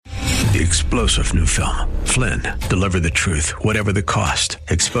The explosive new film, Flynn, deliver the truth, whatever the cost,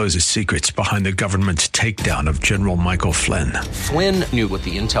 exposes secrets behind the government's takedown of General Michael Flynn. Flynn knew what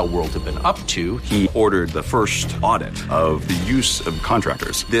the intel world had been up to. He ordered the first audit of the use of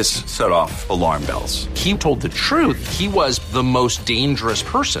contractors. This set off alarm bells. He told the truth. He was the most dangerous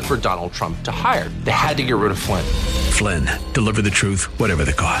person for Donald Trump to hire. They had to get rid of Flynn. Flynn, deliver the truth, whatever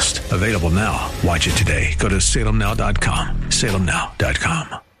the cost. Available now. Watch it today. Go to salemnow.com.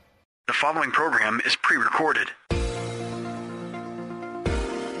 salemnow.com. The following program is pre-recorded.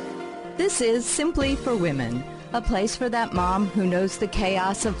 This is Simply for Women, a place for that mom who knows the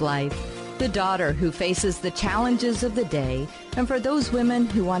chaos of life, the daughter who faces the challenges of the day, and for those women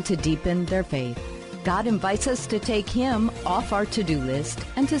who want to deepen their faith. God invites us to take Him off our to-do list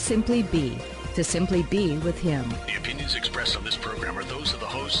and to simply be with Him. The opinions expressed on this program are those of the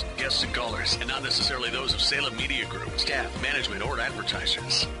hosts, guests, and callers, and not necessarily those of Salem Media Group, staff, management, or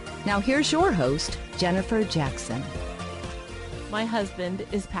advertisers. Now here's your host, Jennifer Jackson. My husband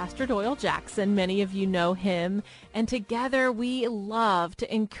is Pastor Doyle Jackson. Many of you know him. And together we love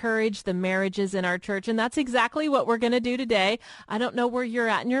to encourage the marriages in our church. And that's exactly what we're going to do today. I don't know where you're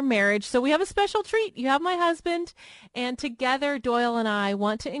at in your marriage, so we have a special treat. You have my husband. And together, Doyle and I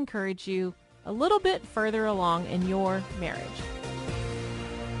want to encourage you a little bit further along in your marriage.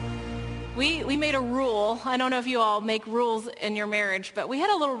 We made a rule. I don't know if you all make rules in your marriage, but we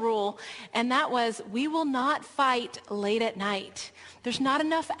had a little rule, and that was we will not fight late at night. There's not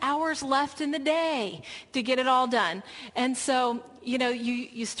enough hours left in the day to get it all done. And so,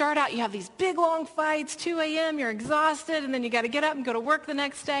 you start out, you have these big, long fights, 2 a.m., you're exhausted, and then you got to get up and go to work the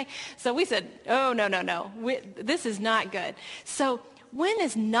next day. So we said, oh, no. This is not good. So when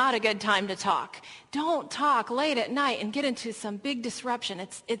is not a good time to talk? Don't talk late at night and get into some big disruption.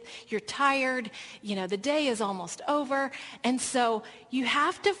 You're tired, the day is almost over. And so you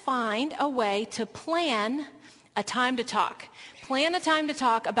have to find a way to plan a time to talk. Plan a time to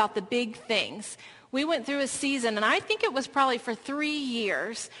talk about the big things. We went through a season, and I think it was probably for 3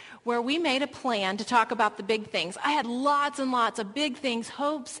 years, where we made a plan to talk about the big things. I had lots and lots of big things,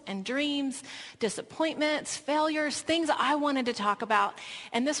 hopes and dreams, disappointments, failures, things I wanted to talk about.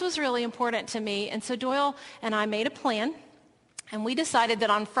 And this was really important to me. And so Doyle and I made a plan, and we decided that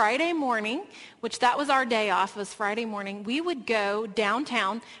on Friday morning, which that was our day off, was Friday morning, we would go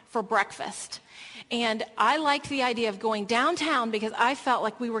downtown for breakfast. And I liked the idea of going downtown because I felt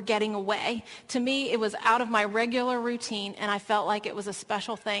like we were getting away. To me, it was out of my regular routine, and I felt like it was a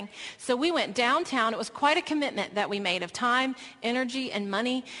special thing. So we went downtown. It was quite a commitment that we made of time, energy, and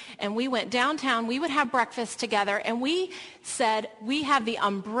money. And we went downtown. We would have breakfast together, and we said we have the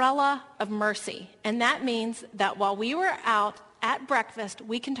umbrella of mercy. And that means that while we were out at breakfast,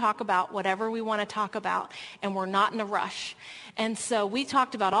 we can talk about whatever we want to talk about, and we're not in a rush. And so we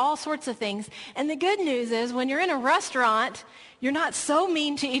talked about all sorts of things. And the good news is when you're in a restaurant, you're not so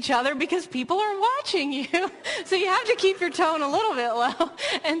mean to each other because people are watching you. So you have to keep your tone a little bit low.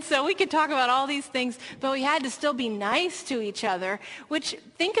 And so we could talk about all these things, but we had to still be nice to each other, which,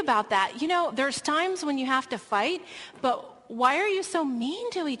 think about that. There's times when you have to fight, but why are you so mean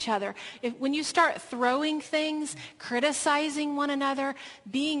to each other? When you start throwing things, criticizing one another,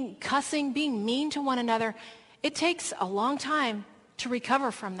 cussing, being mean to one another, it takes a long time to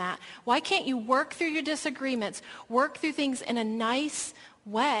recover from that. Why can't you work through your disagreements, work through things in a nice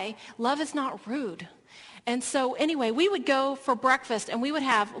way? Love is not rude. And so anyway, we would go for breakfast, and we would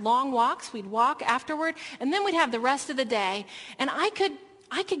have long walks. We'd walk afterward, and then we'd have the rest of the day. And I could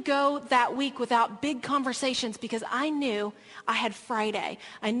go that week without big conversations because I knew I had Friday.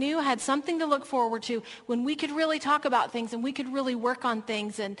 I knew I had something to look forward to when we could really talk about things and we could really work on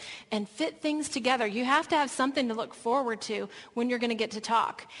things and fit things together. You have to have something to look forward to when you're going to get to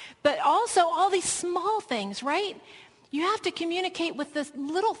talk. But also all these small things, right? You have to communicate with the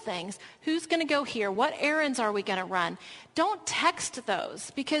little things. Who's going to go here? What errands are we going to run? Don't text those,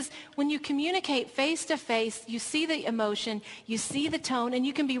 because when you communicate face to face, you see the emotion, you see the tone, and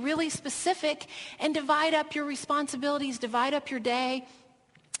you can be really specific and divide up your responsibilities, divide up your day.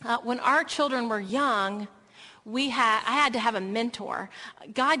 When our children were young, I had to have a mentor.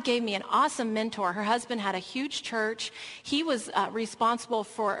 God gave me an awesome mentor. Her husband had a huge church. He was responsible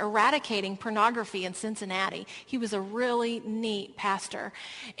for eradicating pornography in Cincinnati. He was a really neat pastor.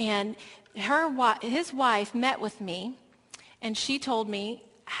 And his wife met with me, and she told me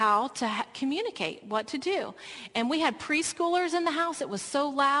how to communicate, what to do. And we had preschoolers in the house. It was so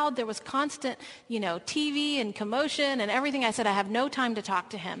loud. There was constant, TV and commotion and everything. I said, I have no time to talk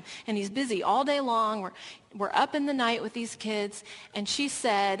to him. And he's busy all day long. We're up in the night with these kids. And she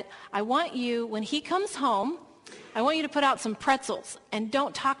said, I want you, when he comes home, I want you to put out some pretzels and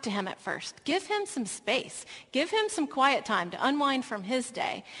don't talk to him at first. Give him some space. Give him some quiet time to unwind from his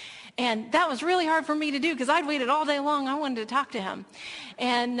day. And that was really hard for me to do because I'd waited all day long. I wanted to talk to him.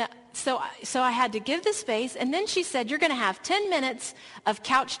 And so I had to give the space. And then she said, you're going to have 10 minutes of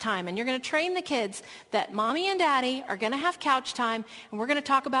couch time. And you're going to train the kids that mommy and daddy are going to have couch time. And we're going to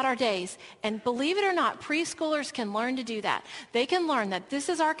talk about our days. And believe it or not, preschoolers can learn to do that. They can learn that this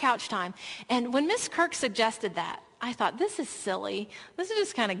is our couch time. And when Miss Kirk suggested that, I thought, this is silly. This is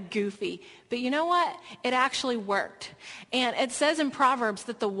just kind of goofy. But you know what? It actually worked. And it says in Proverbs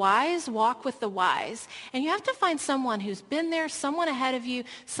that the wise walk with the wise. And you have to find someone who's been there, someone ahead of you,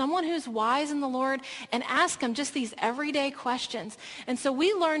 someone who's wise in the Lord, and ask them just these everyday questions. And so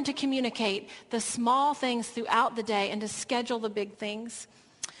we learn to communicate the small things throughout the day and to schedule the big things.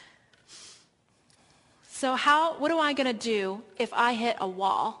 So what am I going to do if I hit a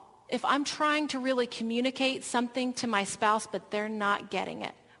wall? If I'm trying to really communicate something to my spouse, but they're not getting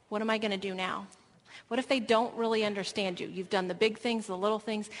it, what am I going to do now? What if they don't really understand you? You've done the big things, the little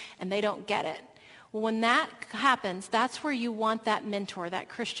things, and they don't get it. Well, when that happens, that's where you want that mentor, that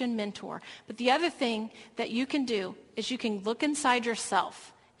Christian mentor. But the other thing that you can do is you can look inside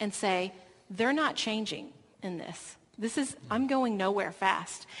yourself and say, they're not changing in this. I'm going nowhere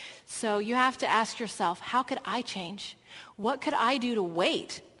fast. So you have to ask yourself, how could I change? What could I do to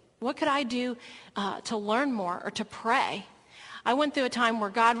wait? What could I do to learn more or to pray? I went through a time where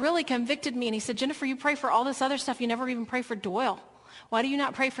God really convicted me, and he said, Jennifer, you pray for all this other stuff. You never even pray for Doyle. Why do you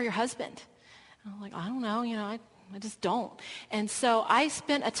not pray for your husband? And I'm like, I don't know. I just don't. And so I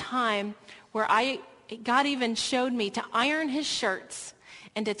spent a time where God even showed me to iron his shirts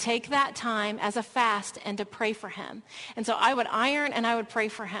and to take that time as a fast and to pray for him. And so I would iron and I would pray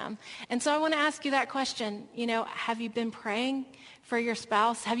for him. And so I want to ask you that question. Have you been praying for your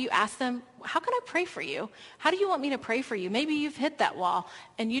spouse? Have you asked them, how can I pray for you? How do you want me to pray for you? Maybe you've hit that wall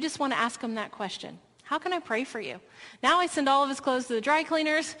and you just want to ask them that question. How can I pray for you? Now I send all of his clothes to the dry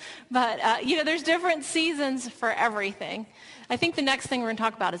cleaners, but there's different seasons for everything. I think the next thing we're going to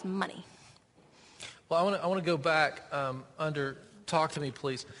talk about is money. Well, I want to go back under talk to me,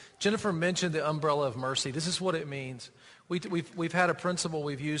 please. Jennifer mentioned the umbrella of mercy. This is what it means. We've had a principle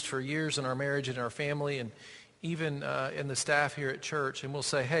we've used for years in our marriage and our family, and even in the staff here at church, and we'll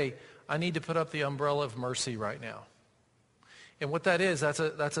say, hey, I need to put up the umbrella of mercy right now. And what that is, that's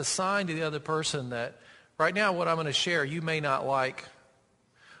a sign to the other person that right now what I'm going to share you may not like,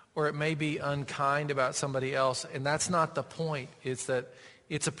 or it may be unkind about somebody else, and that's not the point. It's that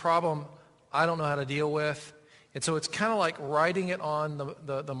it's a problem I don't know how to deal with, and so it's kind of like writing it on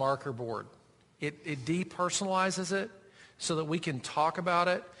the marker board. It depersonalizes it so that we can talk about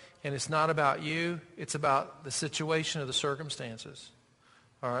it. And it's not about you. It's about the situation or the circumstances.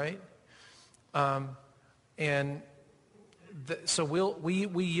 All right? So we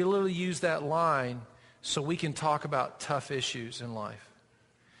literally use that line so we can talk about tough issues in life.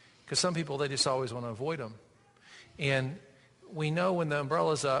 Because some people, they just always want to avoid them. And we know when the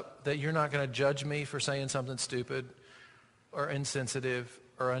umbrella's up that you're not going to judge me for saying something stupid or insensitive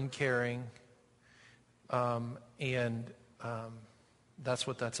or uncaring. That's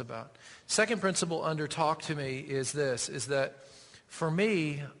what that's about. Second principle under talk to me is this, is that for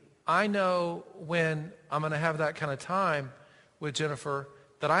me, I know when I'm going to have that kind of time with Jennifer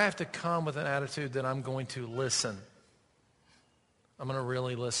that I have to come with an attitude that I'm going to listen. I'm going to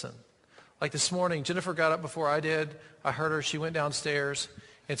really listen. Like this morning, Jennifer got up before I did. I heard her. She went downstairs.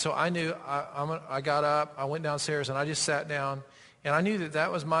 And so I knew I got up, I went downstairs, and I just sat down. And I knew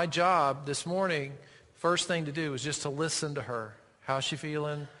that was my job this morning. First thing to do was just to listen to her. How's she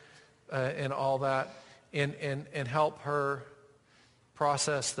feeling, and all that, and help her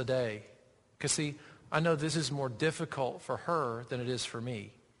process the day. Because see, I know this is more difficult for her than it is for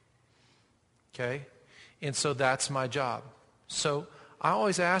me. Okay? And so that's my job. So I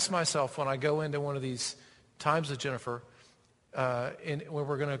always ask myself when I go into one of these times with Jennifer, and when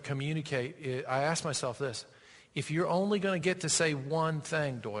we're going to communicate, I ask myself this: if you're only going to get to say one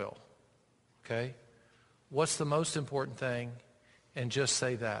thing, Doyle, okay, what's the most important thing? And just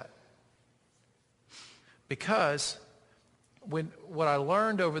say that. Because what I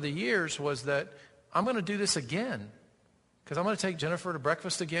learned over the years was that I'm going to do this again. Because I'm going to take Jennifer to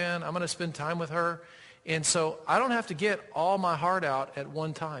breakfast again. I'm going to spend time with her. And so I don't have to get all my heart out at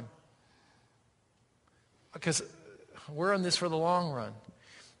one time. Because we're in this for the long run.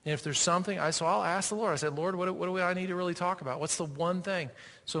 And if there's something, so I'll ask the Lord. I said, Lord, what do I need to really talk about? What's the one thing?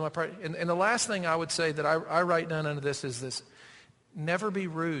 So and the last thing I would say that I write down under this is this: never be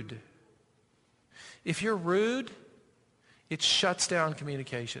rude. If you're rude, it shuts down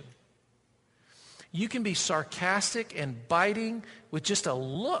communication. You can be sarcastic and biting with just a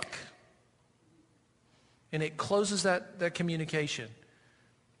look. And it closes that communication.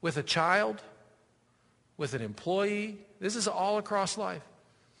 With a child, with an employee. This is all across life.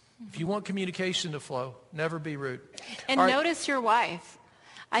 If you want communication to flow, never be rude. And notice your wife.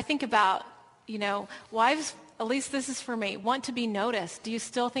 I think about, wives, at least this is for me, want to be noticed. Do you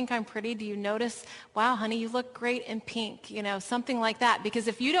still think I'm pretty? Do you notice, wow, honey, you look great in pink, something like that. Because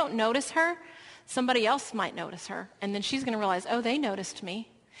if you don't notice her, somebody else might notice her. And then she's going to realize, oh, they noticed me.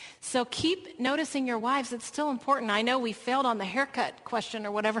 So keep noticing your wives. It's still important. I know we failed on the haircut question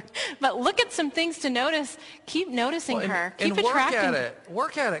or whatever, but look at some things to notice. Keep noticing her. Keep attracting. Work at it.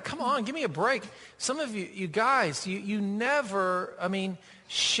 Work at it. Come on, give me a break. Some of you guys, you never,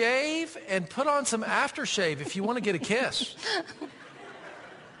 shave and put on some aftershave if you want to get a kiss.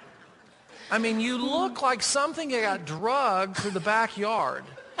 You look like something that got drugged to the backyard.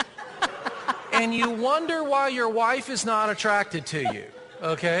 And you wonder why your wife is not attracted to you.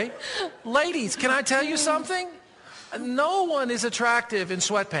 Okay? Ladies, can I tell you something? No one is attractive in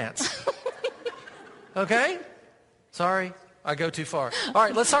sweatpants. Okay? Sorry, I go too far. All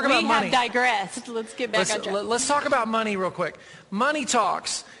right, let's talk about money. We have digressed. Let's get back on track. Let's talk about money real quick. Money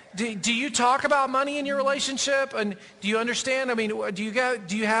talks. Do you talk about money in your relationship? And do you understand? Do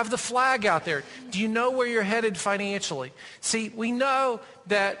you have the flag out there? Do you know where you're headed financially? See, we know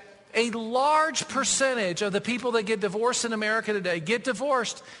that a large percentage of the people that get divorced in America today get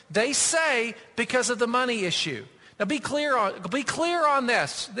divorced, they say, because of the money issue. Now be clear on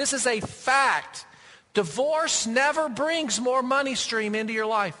this. This is a fact. Divorce never brings more money stream into your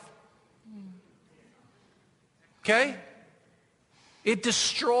life. Okay? It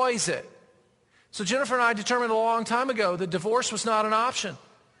destroys it. So Jennifer and I determined a long time ago that divorce was not an option.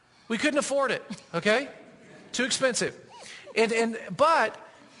 We couldn't afford it. Okay? Too expensive. But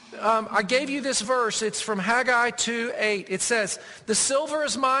I gave you this verse. It's from Haggai 2:8. It says, "The silver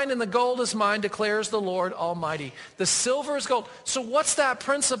is mine and the gold is mine, declares the Lord Almighty." The silver is gold. So what's that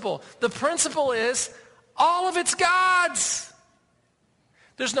principle? The principle is all of it's God's.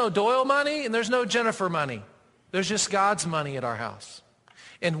 There's no Doyle money and there's no Jennifer money. There's just God's money at our house.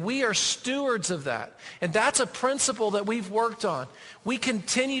 And we are stewards of that. And that's a principle that we've worked on. We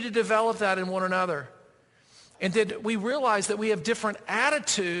continue to develop that in one another. And then we realize that we have different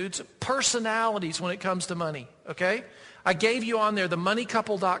attitudes, personalities when it comes to money, okay? I gave you on there the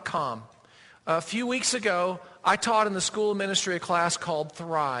moneycouple.com. A few weeks ago, I taught in the school of ministry a class called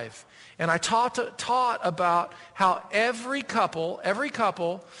Thrive. And I taught about how every couple,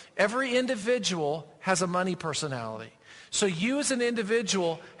 every individual has a money personality. So you as an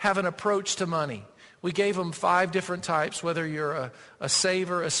individual have an approach to money. We gave them 5 different types, whether you're a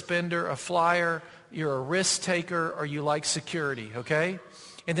saver, a spender, a flyer, you're a risk taker, or you like security, okay?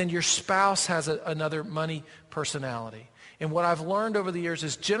 And then your spouse has another money personality. And what I've learned over the years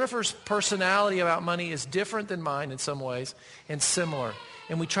is Jennifer's personality about money is different than mine in some ways and similar.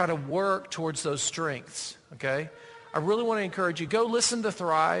 And we try to work towards those strengths, okay? I really want to encourage you, go listen to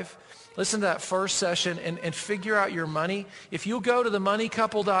Thrive. Listen to that first session and figure out your money. If you'll go to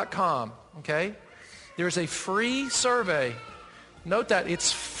themoneycouple.com, okay, there's a free survey. Note that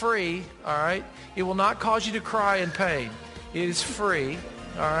it's free, all right? It will not cause you to cry in pain. It is free,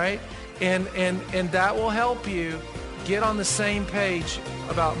 all right? And that will help you get on the same page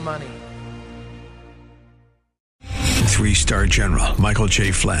about money. 3-star General Michael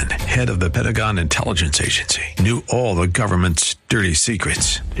J. Flynn, head of the Pentagon Intelligence Agency, knew all the government's dirty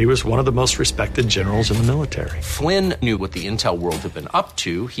secrets. He was one of the most respected generals in the military. Flynn knew what the intel world had been up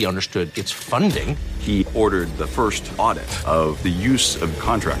to. He understood its funding. He ordered the first audit of the use of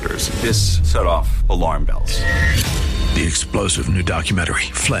contractors. This set off alarm bells. The explosive new documentary,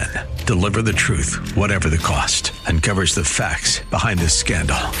 Flynn, Deliver the Truth, Whatever the Cost, uncovers the facts behind this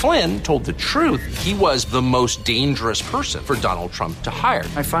scandal. Flynn told the truth. He was the most dangerous person for Donald Trump to hire.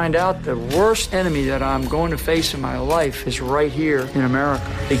 I find out the worst enemy that I'm going to face in my life is right here in America.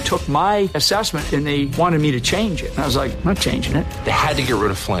 They took my assessment and they wanted me to change it. And I was like, I'm not changing it. They had to get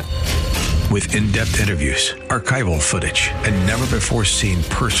rid of Flynn. With in-depth interviews, archival footage, and never-before-seen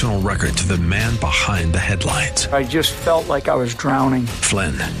personal records of the man behind the headlines. I just felt like I was drowning.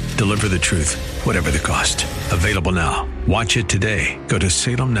 Flynn, Deliver the Truth, Whatever the Cost. Available now. Watch it today. Go to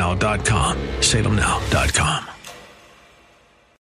salemnow.com. salemnow.com.